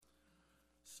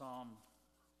Psalm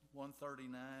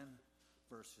 139,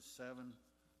 verses 7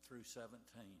 through 17.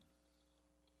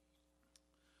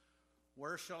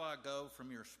 Where shall I go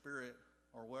from your spirit,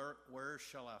 or where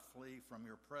shall I flee from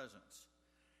your presence?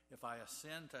 If I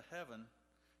ascend to heaven,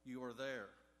 you are there.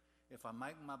 If I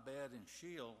make my bed in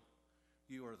Sheol,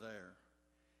 you are there.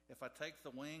 If I take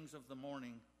the wings of the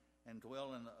morning and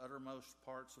dwell in the uttermost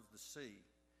parts of the sea,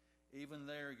 even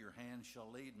there your hand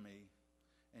shall lead me,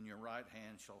 and your right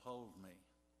hand shall hold me.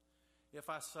 If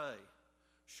I say,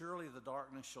 surely the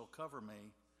darkness shall cover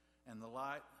me, and the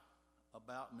light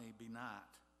about me be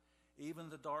night, even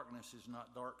the darkness is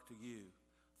not dark to you.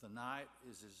 The night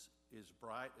is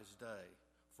bright as day,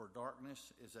 for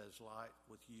darkness is as light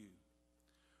with you.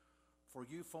 For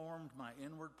you formed my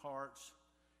inward parts,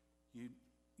 you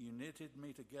knitted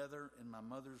me together in my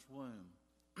mother's womb.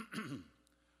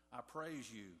 I praise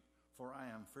you, for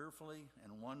I am fearfully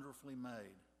and wonderfully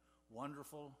made.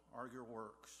 Wonderful are your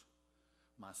works.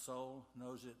 My soul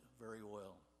knows it very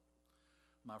well.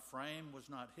 My frame was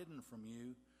not hidden from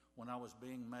you when I was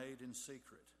being made in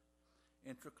secret,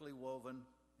 intricately woven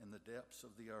in the depths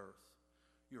of the earth.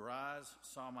 Your eyes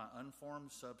saw my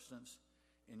unformed substance.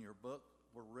 In your book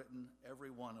were written,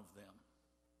 every one of them.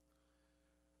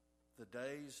 The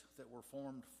days that were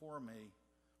formed for me,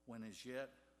 when as yet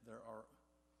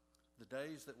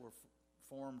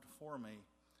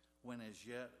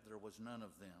there was none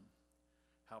of them.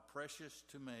 How precious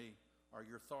to me are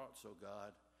your thoughts, O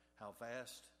God. How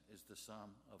vast is the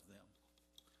sum of them.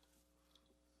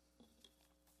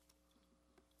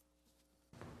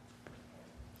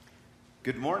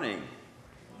 Good morning.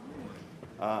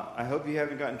 I hope you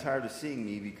haven't gotten tired of seeing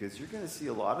me, because you're going to see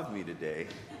a lot of me today.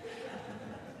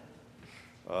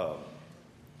 I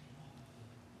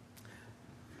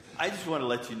just want to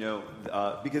let you know,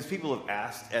 because people have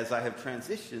asked, as I have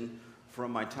transitioned from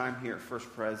my time here at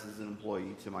First Pres as an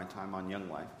employee to my time on Young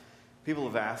Life, people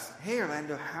have asked, hey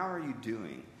Orlando, how are you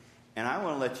doing? And I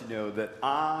want to let you know that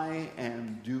I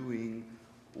am doing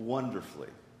wonderfully.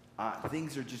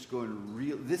 Things are just going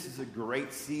real. This is a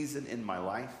great season in my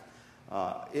life.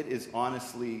 It is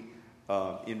honestly,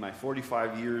 in my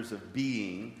 45 years of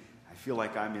being, I feel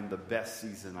like I'm in the best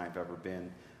season I've ever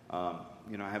been. I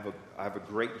have a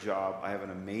great job. I have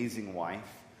an amazing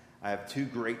wife. I have 2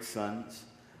 great sons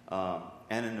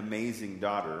and an amazing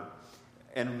daughter.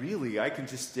 And really, I can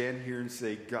just stand here and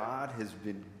say, God has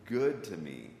been good to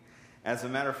me. As a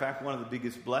matter of fact, one of the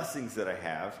biggest blessings that I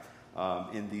have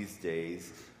in these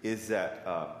days is that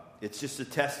it's just a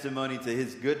testimony to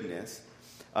his goodness.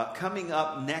 Coming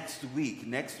up next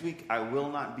week I will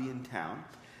not be in town.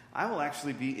 I will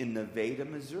actually be in Nevada,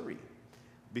 Missouri,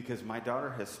 because my daughter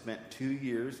has spent 2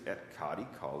 years at Cody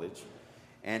College,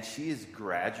 and she is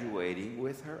graduating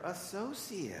with her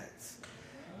associates.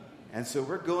 And so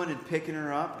we're going and picking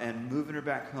her up and moving her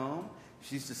back home.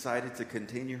 She's decided to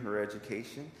continue her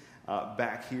education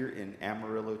back here in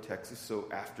Amarillo, Texas. So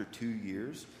after 2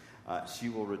 years, she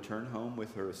will return home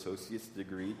with her associate's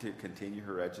degree to continue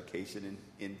her education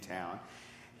in town.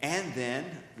 And then,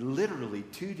 literally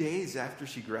 2 days after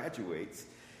she graduates,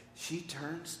 she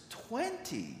turns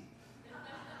 20.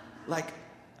 Like,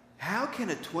 how can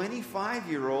a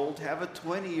 25-year-old have a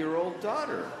 20-year-old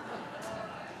daughter?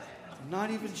 I'm not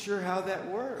even sure how that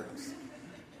works.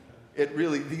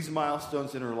 These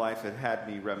milestones in her life have had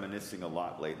me reminiscing a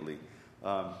lot lately.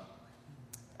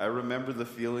 I remember the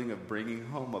feeling of bringing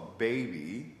home a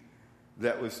baby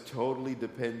that was totally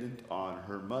dependent on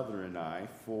her mother and I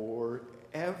for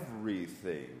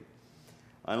everything.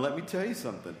 And let me tell you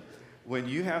something. When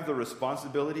you have the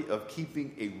responsibility of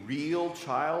keeping a real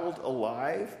child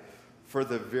alive for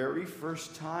the very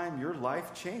first time, your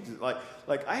life changes.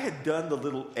 Like I had done the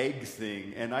little egg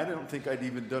thing, and I don't think I'd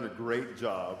even done a great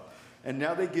job. And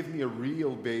now they give me a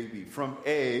real baby, from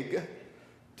egg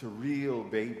to real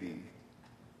baby.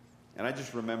 And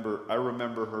I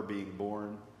remember her being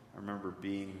born. I remember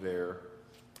being there.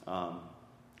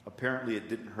 Apparently it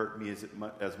didn't hurt me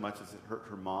as much as it hurt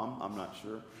her mom. I'm not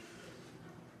sure.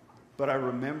 But I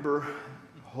remember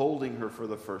holding her for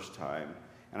the first time.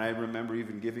 And I remember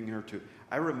even giving her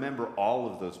I remember all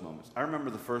of those moments. I remember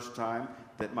the first time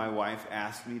that my wife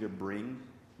asked me to bring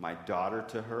my daughter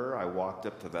to her. I walked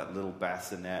up to that little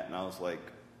bassinet and I was like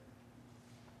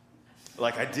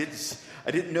I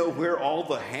didn't know where all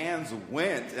the hands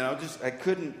went, and I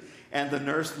couldn't. And the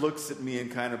nurse looks at me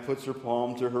and kind of puts her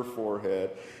palm to her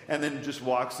forehead, and then just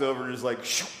walks over and is like,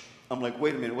 shoo. I'm like,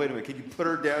 wait a minute, can you put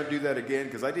her down, do that again?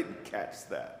 Because I didn't catch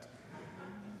that.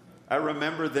 I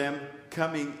remember them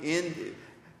coming in.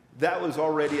 That was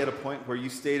already at a point where you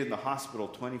stayed in the hospital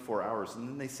 24 hours, and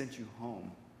then they sent you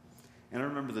home. And I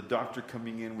remember the doctor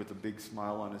coming in with a big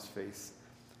smile on his face,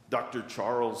 Dr.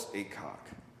 Charles Aycock,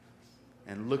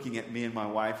 and looking at me and my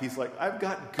wife. He's like, I've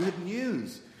got good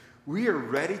news. We are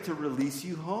ready to release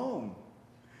you home.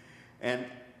 And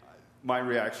my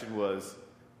reaction was,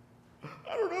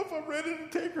 I don't know if I'm ready to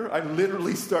take her. I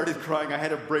literally started crying. I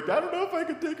had a breakdown. I don't know if I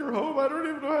could take her home. I don't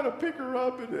even know how to pick her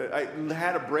up. And I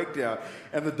had a breakdown.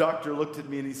 And the doctor looked at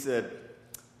me and he said,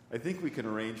 I think we can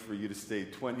arrange for you to stay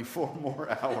 24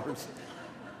 more hours.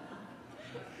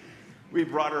 We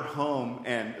brought her home,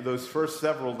 and those first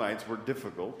several nights were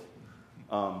difficult.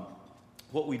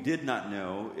 What we did not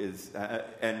know is,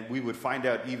 and we would find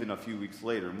out even a few weeks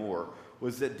later more,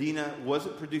 was that Dina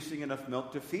wasn't producing enough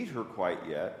milk to feed her quite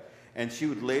yet. And she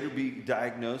would later be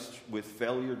diagnosed with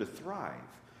failure to thrive.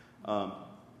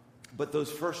 But those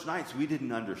first nights, we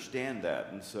didn't understand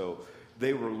that. And so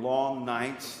they were long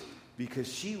nights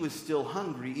because she was still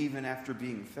hungry even after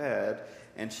being fed.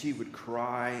 And she would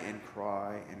cry and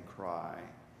cry and cry.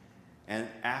 And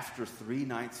after 3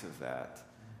 nights of that,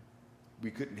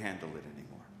 we couldn't handle it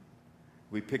anymore.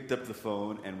 We picked up the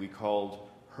phone and we called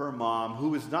her mom, who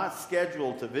was not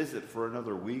scheduled to visit for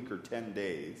another week or 10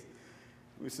 days.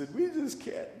 We said, we just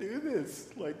can't do this.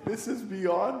 Like, this is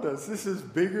beyond us. This is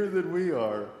bigger than we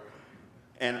are.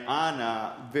 And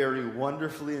Anna, very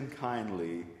wonderfully and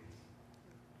kindly,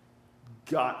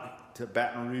 got to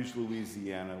Baton Rouge,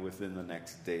 Louisiana within the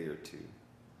next day or two.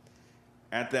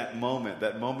 At that moment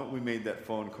we made that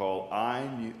phone call,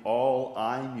 all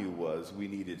I knew was we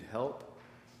needed help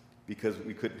because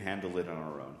we couldn't handle it on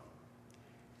our own.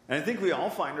 And I think we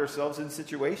all find ourselves in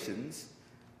situations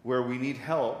where we need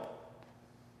help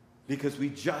because we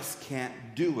just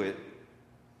can't do it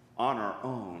on our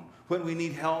own. When we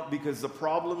need help because the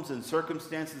problems and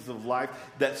circumstances of life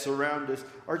that surround us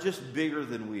are just bigger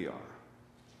than we are.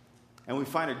 And we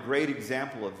find a great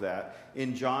example of that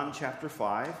in John chapter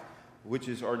 5, which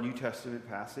is our New Testament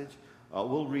passage.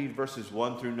 We'll read verses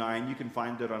 1 through 9. You can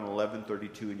find it on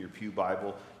 1132 in your Pew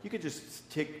Bible. You could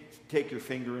just take your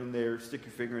finger in there, stick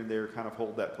your finger in there, kind of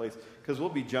hold that place, because we'll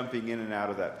be jumping in and out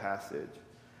of that passage.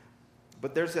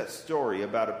 But there's that story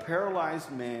about a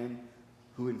paralyzed man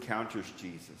who encounters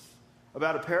Jesus.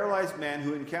 About a paralyzed man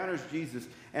who encounters Jesus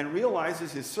and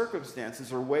realizes his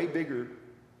circumstances are way bigger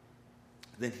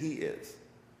than he is.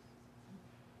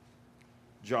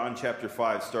 John chapter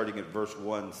 5, starting at verse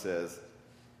 1, says,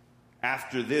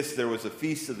 After this there was a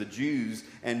feast of the Jews,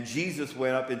 and Jesus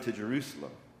went up into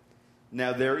Jerusalem.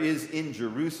 Now there is in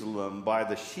Jerusalem by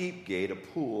the sheep gate a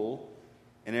pool,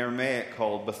 in Aramaic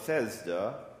called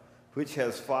Bethesda, which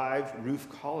has 5 roof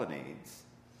colonnades.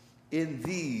 In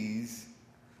these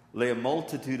lay a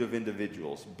multitude of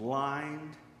individuals,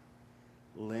 blind,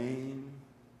 lame,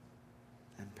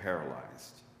 and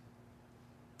paralyzed.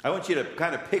 I want you to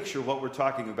kind of picture what we're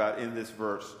talking about in this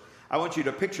verse. I want you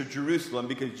to picture Jerusalem,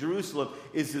 because Jerusalem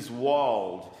is this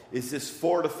walled, is this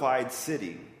fortified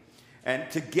city.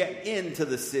 And to get into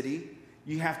the city,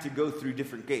 you have to go through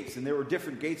different gates. And there were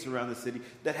different gates around the city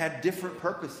that had different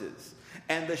purposes.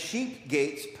 And the sheep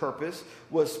gate's purpose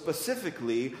was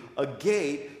specifically a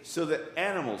gate so that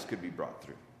animals could be brought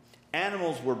through.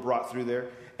 Animals were brought through there.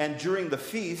 And during the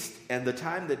feast and the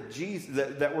time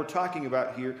that we're talking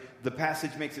about here, the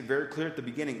passage makes it very clear at the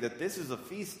beginning that this is a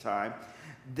feast time.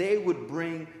 They would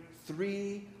bring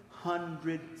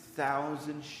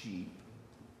 300,000 sheep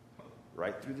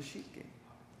right through the sheep gate.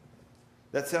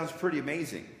 That sounds pretty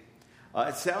amazing.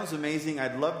 It sounds amazing.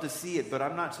 I'd love to see it, but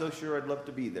I'm not so sure I'd love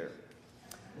to be there.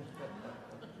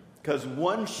 Because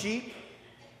one sheep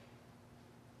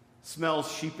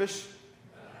smells sheepish.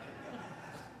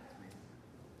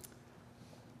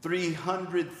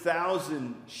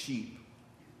 300,000 sheep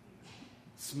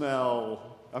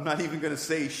smell, I'm not even going to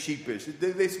say sheepish.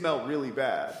 They smell really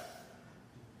bad.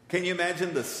 Can you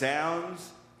imagine the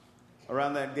sounds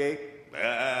around that gate?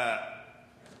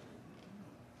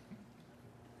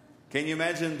 Can you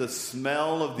imagine the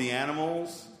smell of the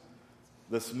animals?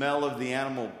 The smell of the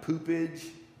animal poopage?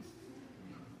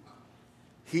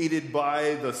 Heated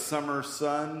by the summer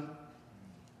sun?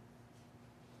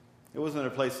 It wasn't a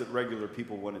place that regular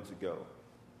people wanted to go.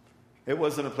 It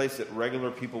wasn't a place that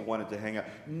regular people wanted to hang out.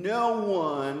 No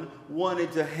one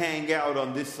wanted to hang out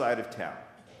on this side of town.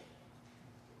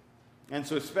 And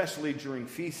so especially during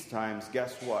feast times,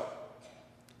 guess what?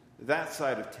 That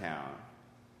side of town,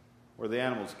 where the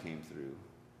animals came through,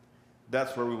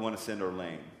 that's where we want to send our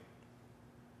lame,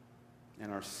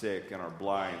 and our sick, and our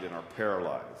blind, and our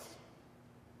paralyzed.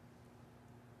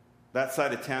 That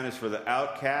side of town is for the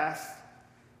outcast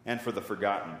and for the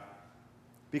forgotten.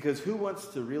 Because who wants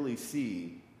to really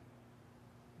see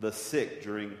the sick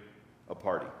during a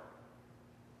party?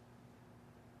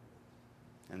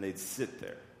 And they'd sit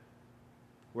there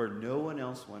where no one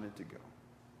else wanted to go.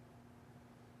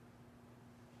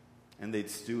 And they'd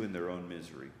stew in their own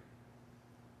misery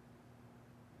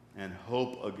and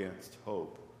hope against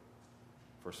hope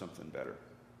for something better.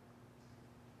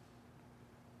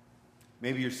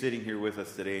 Maybe you're sitting here with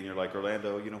us today and you're like,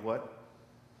 Orlando, you know what?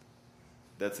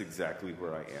 That's exactly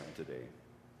where I am today.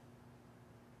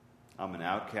 I'm an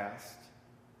outcast.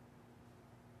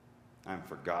 I'm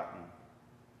forgotten.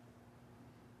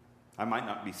 I might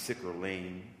not be sick or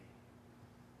lame,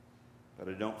 but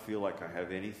I don't feel like I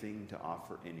have anything to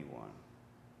offer anyone.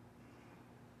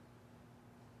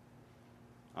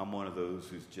 I'm one of those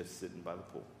who's just sitting by the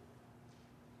pool.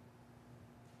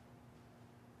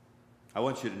 I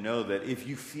want you to know that if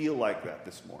you feel like that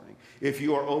this morning, if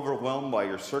you are overwhelmed by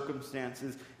your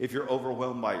circumstances, if you're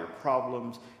overwhelmed by your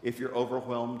problems, if you're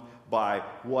overwhelmed by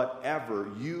whatever,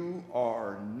 you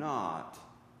are not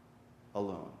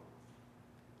alone.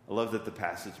 I love that the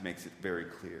passage makes it very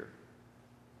clear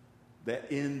that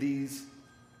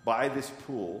by this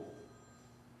pool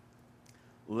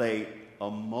lay a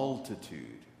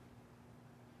multitude,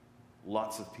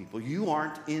 lots of people. You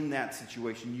aren't in that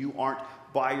situation. You aren't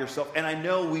by yourself. And I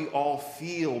know we all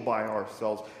feel by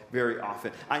ourselves very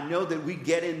often. I know that we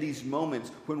get in these moments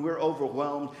when we're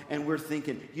overwhelmed and we're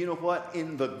thinking, you know what?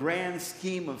 In the grand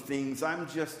scheme of things, I'm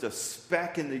just a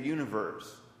speck in the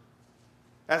universe.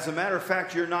 As a matter of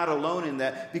fact, you're not alone in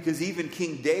that, because even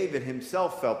King David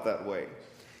himself felt that way.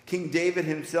 King David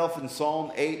himself in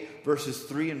Psalm 8, verses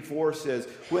 3 and 4 says,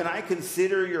 "When I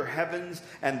consider your heavens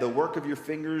and the work of your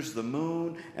fingers, the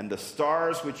moon and the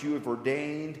stars which you have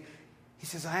ordained," he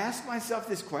says, "I ask myself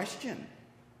this question.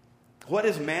 What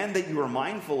is man that you are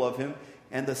mindful of him,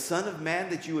 and the Son of Man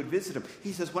that you would visit him?"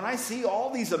 He says, when I see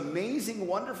all these amazing,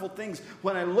 wonderful things,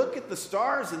 when I look at the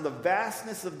stars and the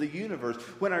vastness of the universe,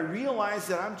 when I realize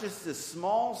that I'm just a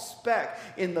small speck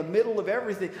in the middle of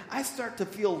everything, I start to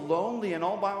feel lonely and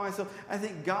all by myself. I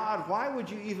think, God, why would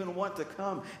you even want to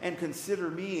come and consider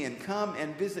me and come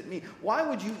and visit me? Why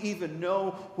would you even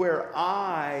know where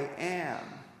I am?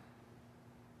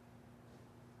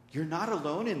 You're not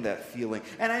alone in that feeling.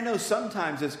 And I know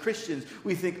sometimes as Christians,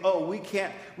 we think, oh, we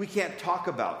can't talk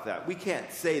about that. We can't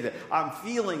say that I'm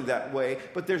feeling that way.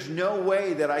 But there's no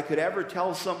way that I could ever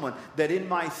tell someone that in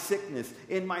my sickness,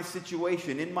 in my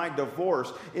situation, in my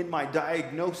divorce, in my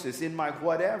diagnosis, in my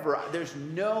whatever, there's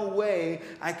no way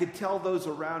I could tell those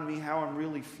around me how I'm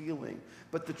really feeling.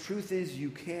 But the truth is you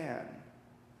can.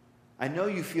 I know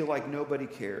you feel like nobody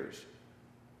cares.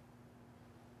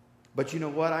 But you know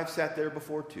what? I've sat there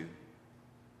before too.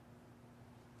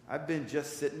 I've been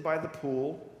just sitting by the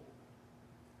pool,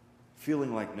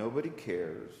 feeling like nobody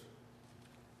cares,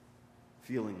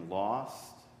 feeling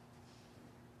lost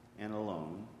and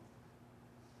alone.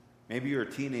 Maybe you're a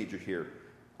teenager here.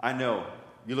 I know.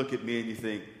 You look at me and you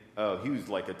think, oh, he was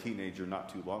like a teenager not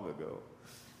too long ago.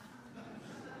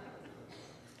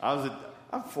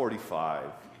 I'm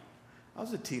 45. I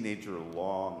was a teenager a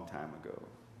long time ago.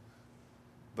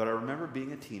 But I remember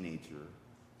being a teenager,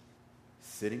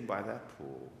 sitting by that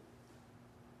pool,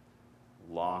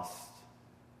 lost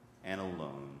and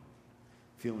alone,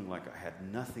 feeling like I had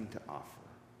nothing to offer,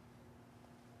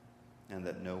 and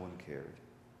that no one cared.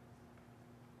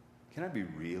 Can I be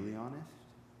really honest?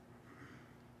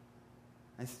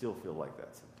 I still feel like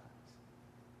that sometimes.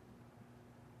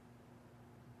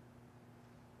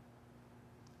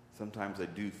 Sometimes I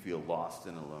do feel lost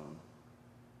and alone.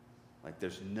 Like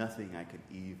there's nothing I can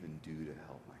even do to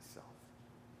help myself.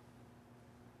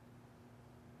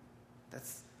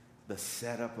 That's the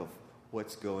setup of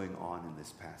what's going on in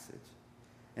this passage.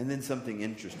 And then something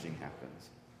interesting happens.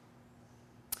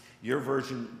 Your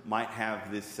version might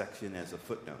have this section as a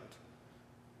footnote.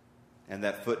 And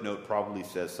that footnote probably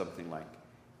says something like,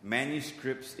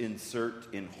 manuscripts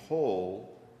insert in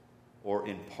whole or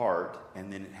in part,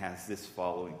 and then it has this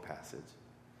following passage.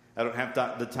 I don't have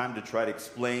the time to try to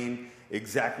explain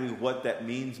exactly what that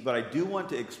means, but I do want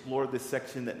to explore this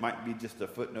section that might be just a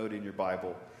footnote in your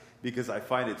Bible, because I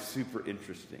find it super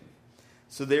interesting.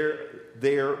 So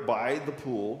there by the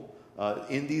pool,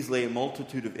 in these lay a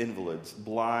multitude of invalids,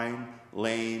 blind,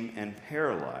 lame, and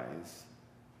paralyzed,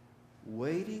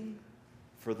 waiting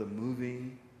for the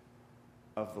moving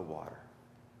of the water.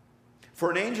 For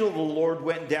an angel of the Lord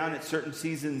went down at certain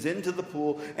seasons into the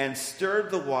pool and stirred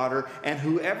the water, and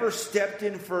whoever stepped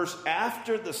in first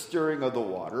after the stirring of the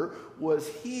water was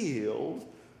healed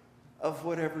of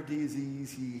whatever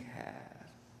disease he had.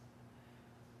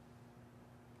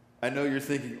 I know you're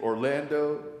thinking,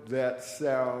 Orlando, that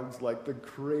sounds like the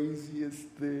craziest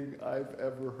thing I've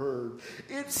ever heard.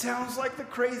 It sounds like the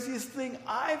craziest thing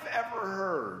I've ever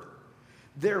heard.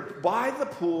 They're by the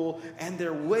pool, and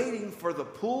they're waiting for the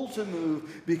pool to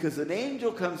move because an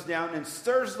angel comes down and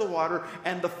stirs the water,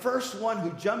 and the first one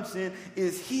who jumps in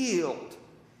is healed.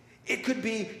 It could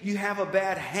be you have a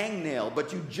bad hangnail,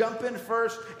 but you jump in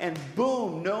first, and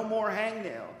boom, no more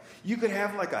hangnail. You could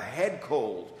have like a head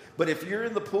cold, but if you're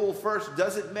in the pool first,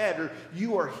 doesn't matter.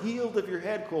 You are healed of your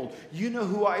head cold. You know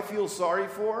who I feel sorry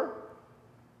for?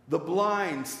 The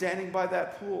blind standing by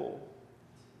that pool.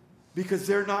 Because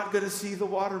they're not going to see the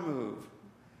water move.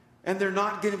 And they're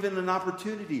not given an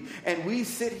opportunity. And we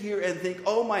sit here and think,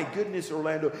 oh my goodness,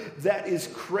 Orlando, that is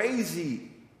crazy.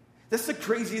 That's the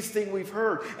craziest thing we've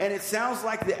heard. And it sounds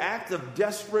like the act of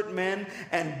desperate men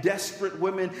and desperate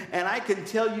women. And I can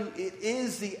tell you it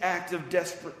is the act of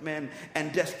desperate men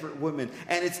and desperate women.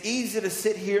 And it's easy to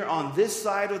sit here on this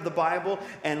side of the Bible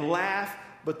and laugh.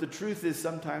 But the truth is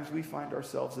sometimes we find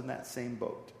ourselves in that same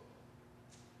boat.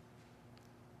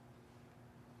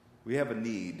 We have a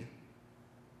need.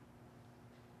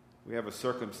 We have a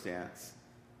circumstance.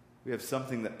 We have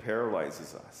something that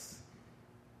paralyzes us.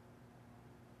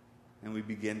 And we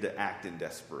begin to act in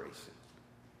desperation.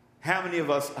 How many of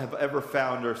us have ever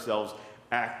found ourselves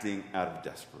acting out of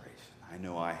desperation? I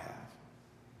know I have.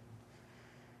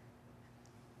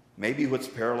 Maybe what's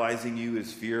paralyzing you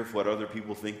is fear of what other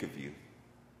people think of you.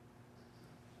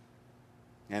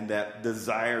 And that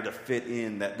desire to fit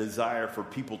in, that desire for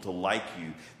people to like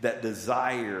you, that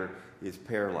desire is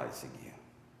paralyzing you.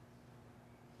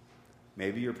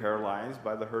 Maybe you're paralyzed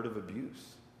by the hurt of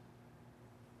abuse.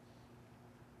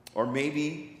 Or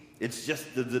maybe it's just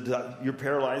you're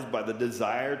paralyzed by the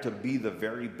desire to be the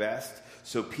very best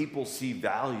so people see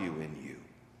value in you.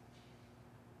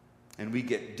 And we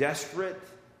get desperate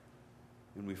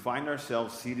and we find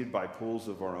ourselves seated by pools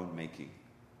of our own making.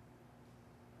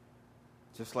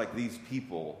 Just like these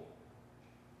people,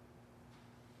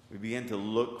 we begin to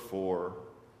look for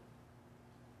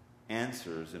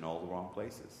answers in all the wrong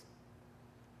places.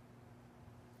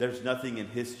 There's nothing in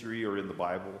history or in the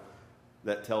Bible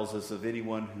that tells us of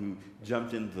anyone who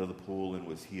jumped into the pool and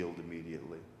was healed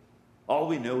immediately. All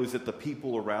we know is that the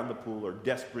people around the pool are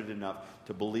desperate enough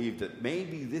to believe that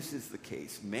maybe this is the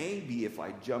case. Maybe if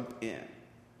I jump in.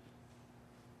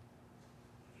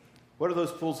 What are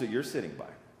those pools that you're sitting by?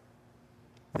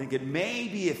 Thinking,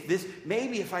 maybe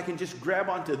if I can just grab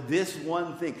onto this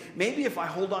one thing, maybe if I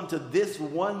hold on to this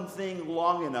one thing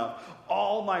long enough,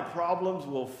 all my problems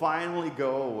will finally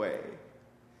go away.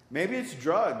 Maybe it's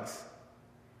drugs.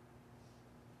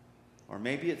 Or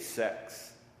maybe it's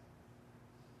sex.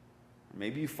 Or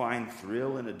maybe you find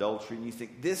thrill in adultery and you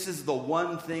think, this is the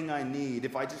one thing I need.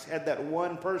 If I just had that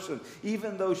one person,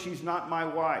 even though she's not my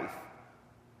wife,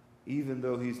 even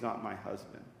though he's not my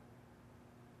husband.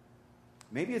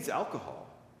 Maybe it's alcohol.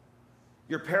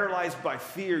 You're paralyzed by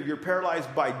fear. You're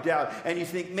paralyzed by doubt. And you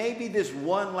think, maybe this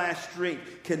one last drink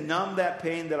can numb that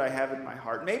pain that I have in my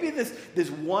heart. Maybe this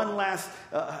one last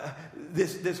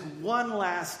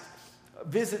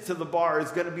visit to the bar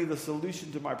is going to be the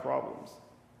solution to my problems.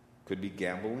 Could be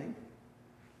gambling.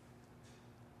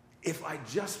 If I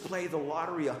just play the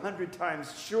lottery 100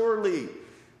 times, surely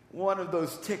one of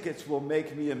those tickets will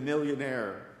make me a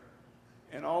millionaire.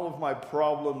 And all of my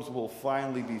problems will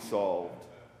finally be solved.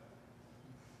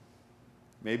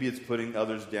 Maybe it's putting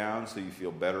others down so you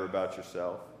feel better about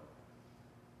yourself.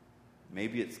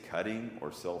 Maybe it's cutting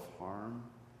or self-harm.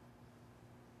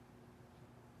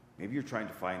 Maybe you're trying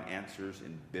to find answers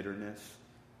in bitterness.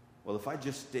 Well, if I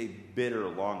just stay bitter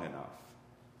long enough.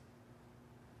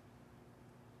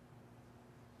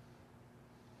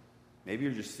 Maybe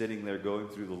you're just sitting there going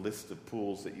through the list of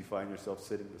pools that you find yourself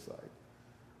sitting beside.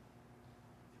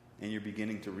 And you're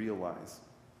beginning to realize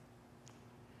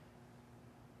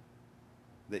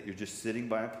that you're just sitting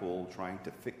by a pool trying to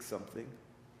fix something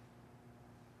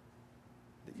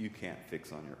that you can't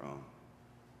fix on your own.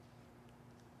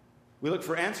 We look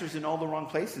for answers in all the wrong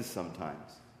places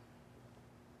sometimes.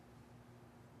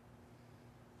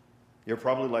 You're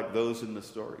probably like those in the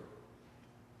story.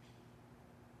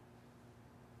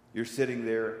 You're sitting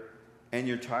there and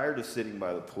you're tired of sitting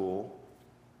by the pool.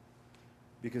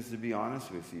 Because to be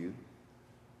honest with you,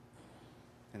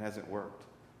 it hasn't worked.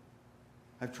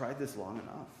 I've tried this long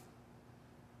enough.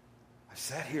 I've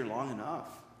sat here long enough.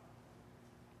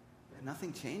 And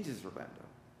nothing changes, Orlando.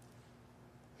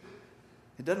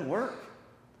 It doesn't work.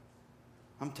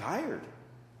 I'm tired.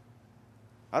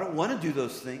 I don't want to do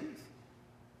those things.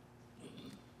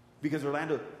 Because,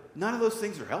 Orlando, none of those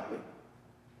things are helping.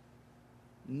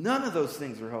 None of those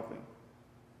things are helping.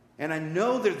 And I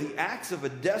know they're the acts of a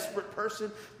desperate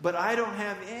person, but I don't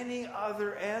have any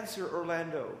other answer,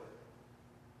 Orlando.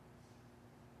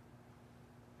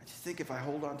 I just just think if I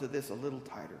hold on to this a little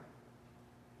tighter.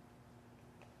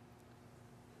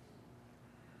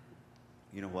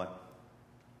 You know what?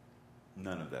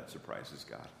 None of that surprises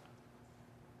God.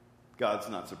 God's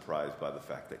not surprised by the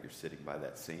fact that you're sitting by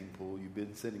that same pool you've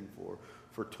been sitting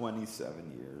for 27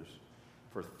 years,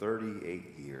 for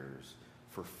 38 years,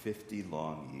 for 50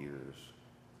 long years.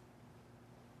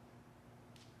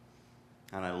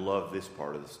 And I love this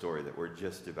part of the story that we're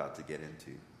just about to get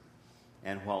into.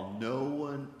 And while no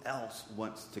one else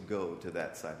wants to go to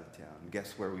that side of town,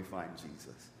 guess where we find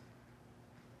Jesus?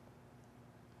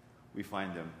 We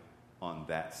find him on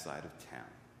that side of town,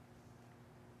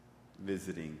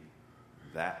 visiting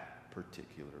that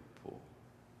particular pool.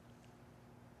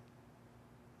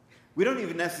 We don't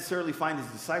even necessarily find his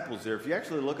disciples there. If you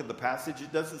actually look at the passage,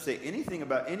 it doesn't say anything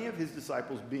about any of his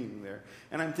disciples being there.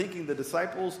 And I'm thinking the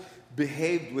disciples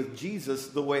behaved with Jesus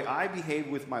the way I behave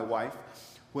with my wife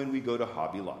when we go to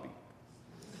Hobby Lobby.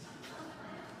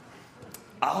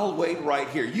 I'll wait right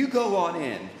here. You go on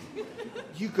in.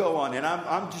 You go on in.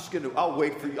 I'll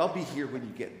wait for you. I'll be here when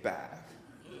you get back.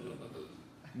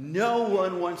 No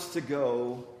one wants to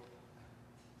go,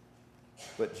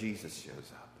 but Jesus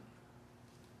shows up.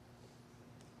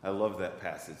 I love that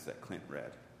passage that Clint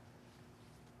read.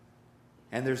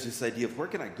 And there's this idea of where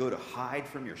can I go to hide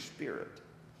from your spirit?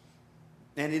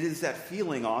 And it is that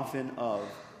feeling often of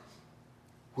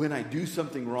when I do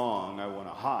something wrong, I want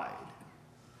to hide.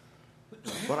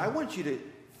 But I want you to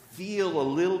feel a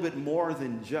little bit more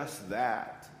than just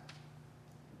that.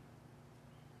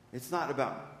 It's not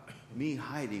about me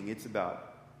hiding, it's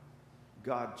about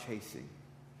God chasing.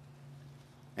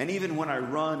 And even when I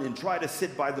run and try to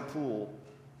sit by the pool,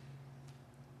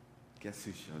 guess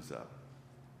who shows up?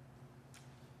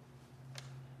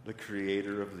 The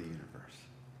creator of the universe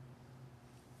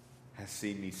has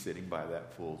seen me sitting by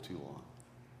that pool too long.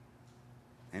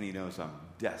 And he knows I'm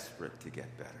desperate to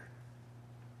get better.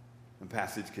 The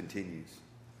passage continues.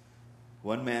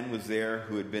 One man was there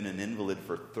who had been an invalid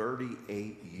for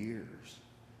 38 years.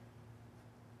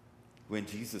 When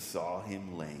Jesus saw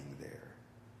him laying there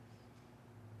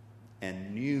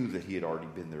and knew that he had already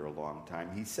been there a long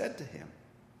time, he said to him,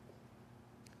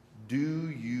 "Do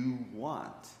you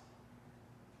want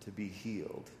to be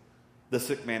healed?" The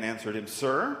sick man answered him,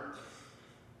 "Sir,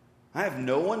 I have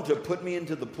no one to put me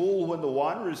into the pool when the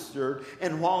water is stirred,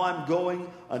 and while I'm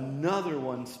going, another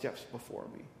one steps before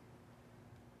me."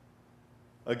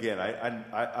 Again,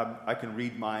 I can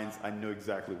read minds. I know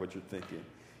exactly what you're thinking.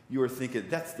 You are thinking,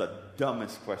 that's the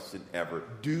dumbest question ever.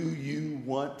 Do you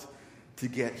want to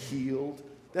get healed?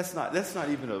 That's not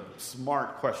even a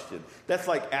smart question. That's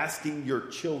like asking your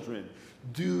children,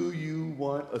 do you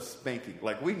want a spanking?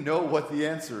 Like, we know what the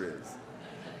answer is.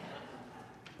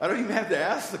 I don't even have to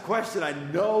ask the question. I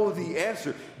know the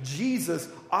answer. Jesus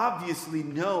obviously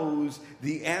knows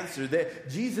the answer. That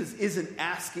Jesus isn't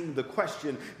asking the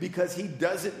question because he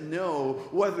doesn't know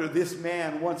whether this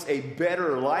man wants a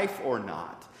better life or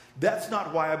not. That's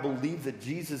not why I believe that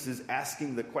Jesus is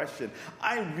asking the question.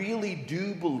 I really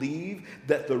do believe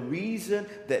that the reason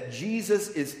that Jesus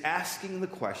is asking the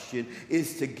question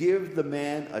is to give the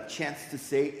man a chance to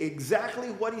say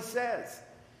exactly what he says.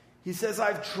 He says,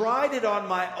 I've tried it on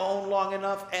my own long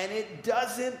enough and it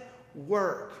doesn't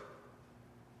work.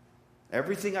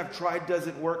 Everything I've tried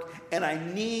doesn't work and I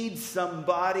need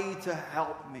somebody to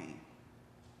help me.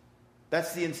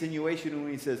 That's the insinuation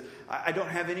when he says, I don't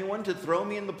have anyone to throw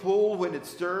me in the pool when it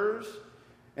stirs.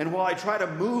 And while I try to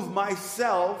move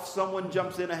myself, someone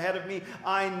jumps in ahead of me.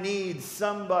 I need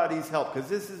somebody's help because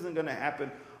this isn't going to happen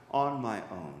on my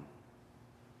own.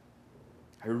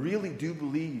 I really do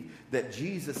believe that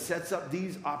Jesus sets up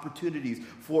these opportunities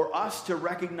for us to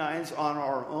recognize on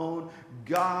our own,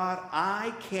 God,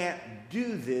 I can't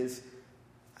do this.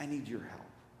 I need your help.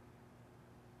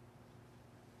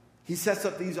 He sets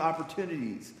up these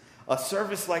opportunities, a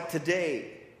service like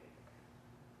today,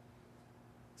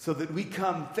 so that we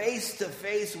come face to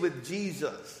face with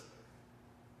Jesus.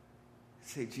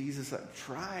 Say, Jesus, I've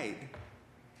tried,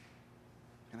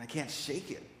 and I can't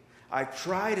shake it. I've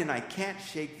tried, and I can't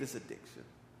shake this addiction.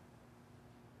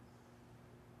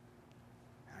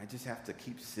 I just have to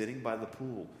keep sitting by the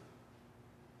pool,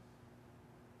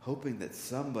 hoping that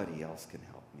somebody else can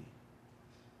help me.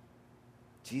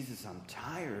 Jesus, I'm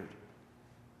tired,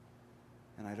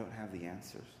 and I don't have the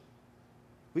answers.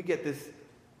 We get this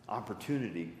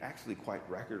opportunity actually quite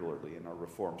regularly in our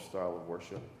Reformed style of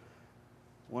worship.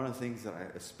 One of the things that I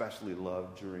especially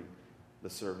love during the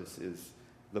service is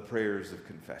the prayers of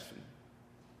confession.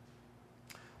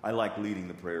 I like leading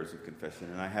the prayers of confession,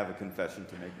 and I have a confession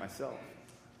to make myself.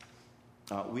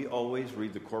 We always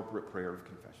read the corporate prayer of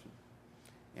confession.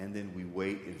 And then we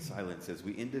wait in silence as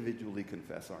we individually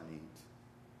confess our needs.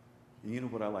 And you know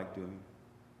what I like doing?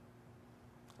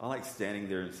 I like standing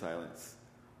there in silence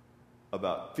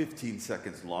about 15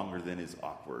 seconds longer than is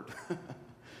awkward.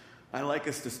 I like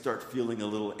us to start feeling a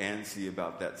little antsy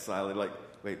about that silence. Like,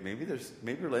 wait, maybe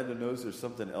Orlando knows there's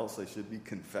something else I should be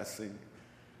confessing.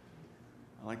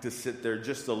 I like to sit there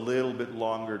just a little bit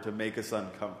longer to make us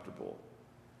uncomfortable.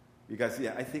 You guys,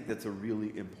 yeah, I think that's a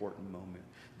really important moment.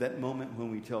 That moment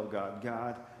when we tell God,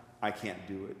 God, I can't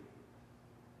do it.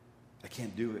 I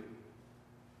can't do it.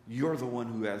 You're the one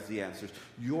who has the answers.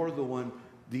 You're the one,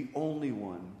 the only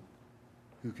one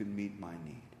who can meet my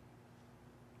need.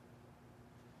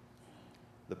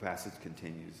 The passage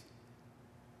continues.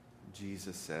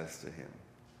 Jesus says to him,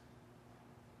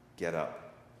 get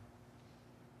up,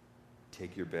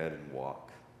 take your bed and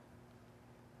walk.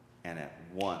 And at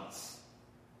once,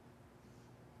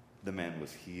 the man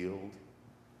was healed,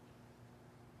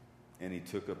 and he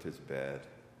took up his bed,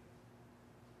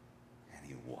 and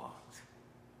he walked.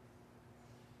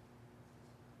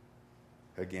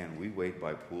 Again, we wait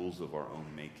by pools of our own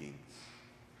making,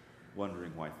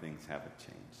 wondering why things haven't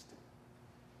changed.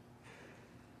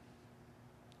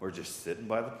 We're just sitting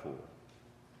by the pool,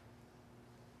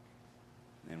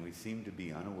 and we seem to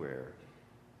be unaware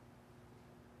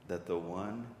that the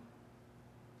one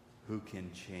who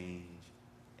can change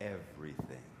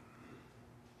everything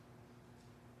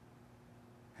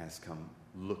has come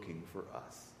looking for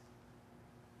us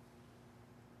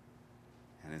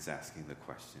and is asking the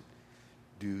question,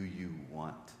 do you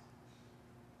want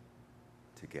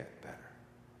to get better?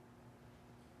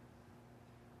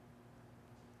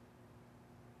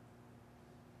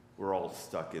 We're all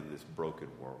stuck in this broken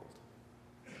world.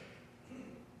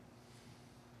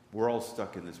 We're all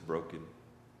stuck in this broken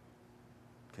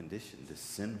condition, this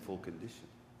sinful condition.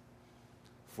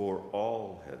 For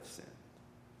all have sinned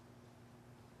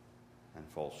and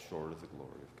fall short of the glory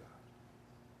of God.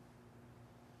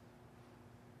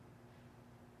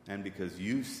 And because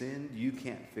you sinned, you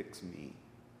can't fix me.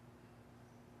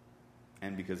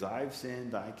 And because I've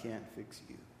sinned, I can't fix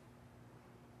you.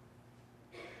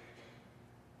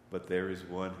 But there is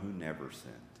one who never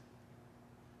sinned,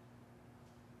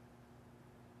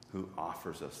 who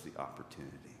offers us the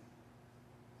opportunity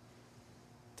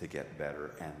to get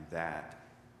better, and that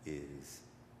is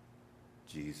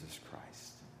Jesus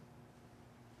Christ.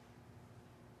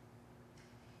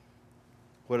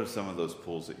 What are some of those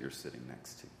pools that you're sitting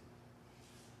next to?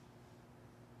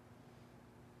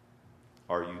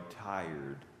 Are you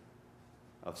tired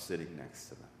of sitting next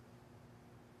to them?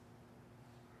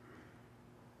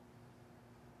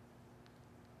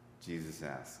 Jesus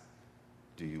asks,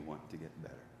 do you want to get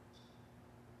better?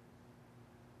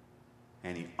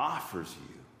 And he offers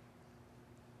you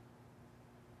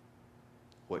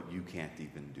what you can't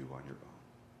even do on your own.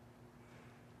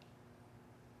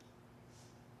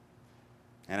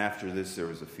 And after this, there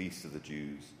was a feast of the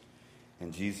Jews,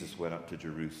 and Jesus went up to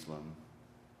Jerusalem.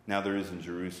 Now there is in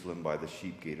Jerusalem by the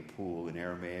sheep gate a pool in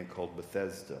Aramaic called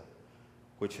Bethesda,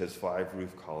 which has 5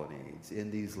 roof colonnades.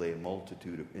 In these lay a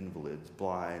multitude of invalids,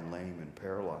 blind, lame, and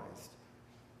paralyzed.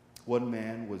 One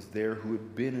man was there who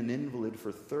had been an invalid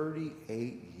for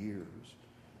 38 years.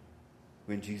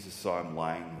 When Jesus saw him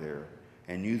lying there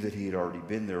and knew that he had already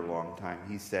been there a long time,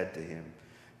 he said to him,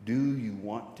 do you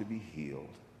want to be healed?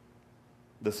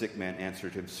 The sick man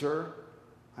answered him, Sir,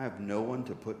 I have no one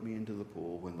to put me into the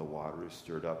pool when the water is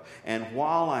stirred up. And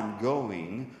while I'm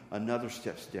going, another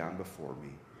steps down before me.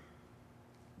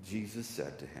 Jesus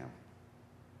said to him,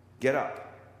 get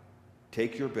up,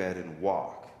 take your bed and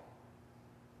walk.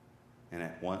 And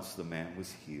at once the man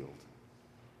was healed,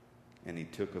 and he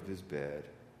took up his bed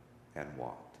and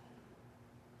walked.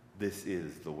 This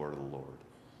is the word of the Lord.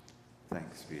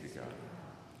 Thanks be to God.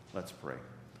 Let's pray.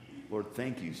 Lord,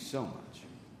 thank you so much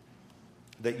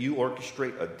that you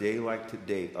orchestrate a day like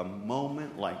today, a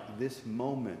moment like this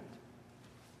moment,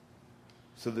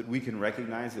 so that we can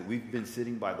recognize that we've been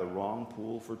sitting by the wrong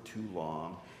pool for too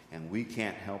long, and we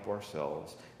can't help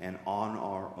ourselves, and on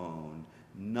our own,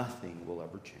 nothing will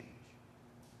ever change.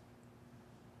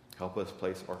 Help us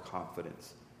place our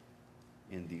confidence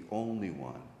in the only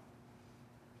one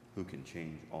who can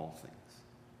change all things.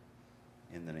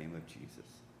 In the name of Jesus.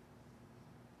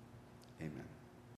 Amen.